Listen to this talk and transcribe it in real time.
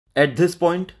At this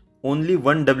point, only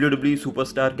one WWE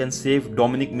superstar can save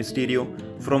Dominik Mysterio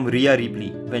from Rhea Ripley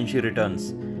when she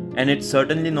returns, and it's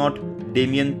certainly not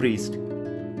Damian Priest.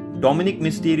 Dominik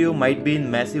Mysterio might be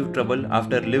in massive trouble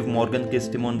after Liv Morgan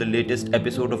kissed him on the latest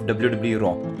episode of WWE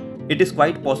RAW. It is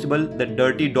quite possible that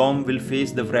Dirty Dom will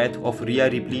face the wrath of Rhea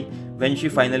Ripley when she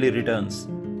finally returns.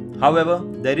 However,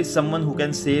 there is someone who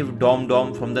can save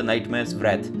Dom from the Nightmare's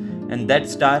wrath, and that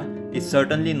star is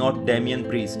certainly not Damian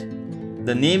Priest.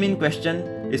 The name in question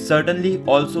is certainly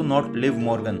also not Liv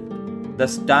Morgan. The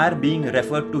star being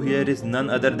referred to here is none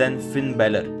other than Finn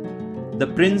Balor. The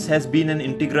Prince has been an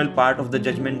integral part of the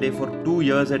Judgment Day for 2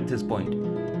 years at this point.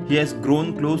 He has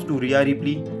grown close to Rhea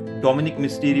Ripley, Dominik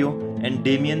Mysterio and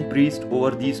Damian Priest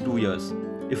over these 2 years.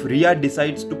 If Rhea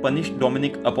decides to punish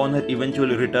Dominik upon her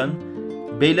eventual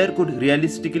return, Balor could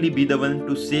realistically be the one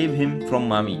to save him from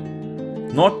Mami.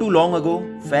 Not too long ago,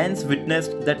 fans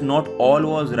witnessed that not all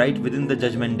was right within the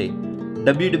Judgment Day.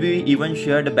 WWE even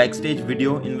shared a backstage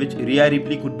video in which Rhea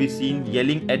Ripley could be seen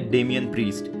yelling at Damian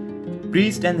Priest.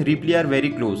 Priest and Ripley are very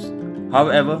close.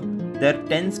 However, their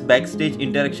tense backstage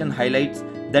interaction highlights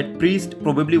that Priest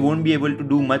probably won't be able to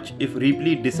do much if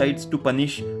Ripley decides to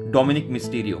punish Dominik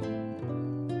Mysterio.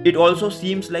 It also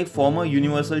seems like former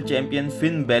Universal Champion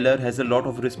Finn Balor has a lot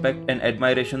of respect and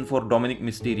admiration for Dominik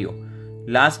Mysterio.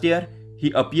 Last year,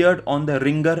 he appeared on the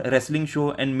Ringer wrestling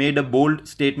show and made a bold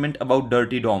statement about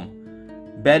Dirty Dom.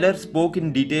 Balor spoke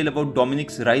in detail about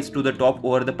Dominik's rise to the top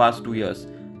over the past 2 years.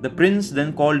 The Prince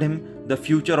then called him the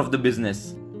future of the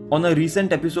business. On a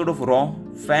recent episode of Raw,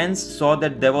 fans saw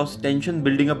that there was tension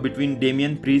building up between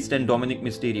Damian Priest and Dominik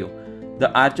Mysterio.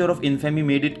 The Archer of Infamy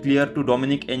made it clear to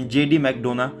Dominik and JD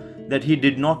McDonough that he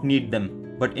did not need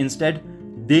them, but instead,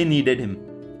 they needed him.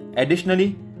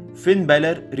 Additionally, Finn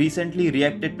Balor recently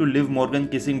reacted to Liv Morgan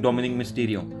kissing Dominik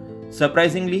Mysterio.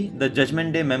 Surprisingly, the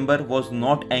Judgment Day member was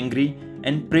not angry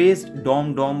and praised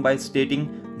Dom by stating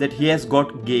that he has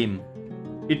got game.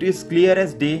 It is clear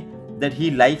as day that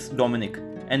he likes Dominik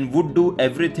and would do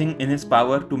everything in his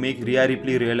power to make Rhea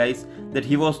Ripley realize that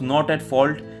he was not at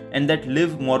fault and that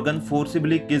Liv Morgan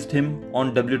forcibly kissed him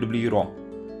on WWE RAW.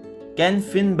 Can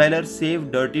Finn Balor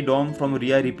save Dirty Dom from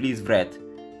Rhea Ripley's wrath?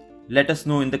 Let us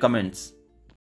know in the comments.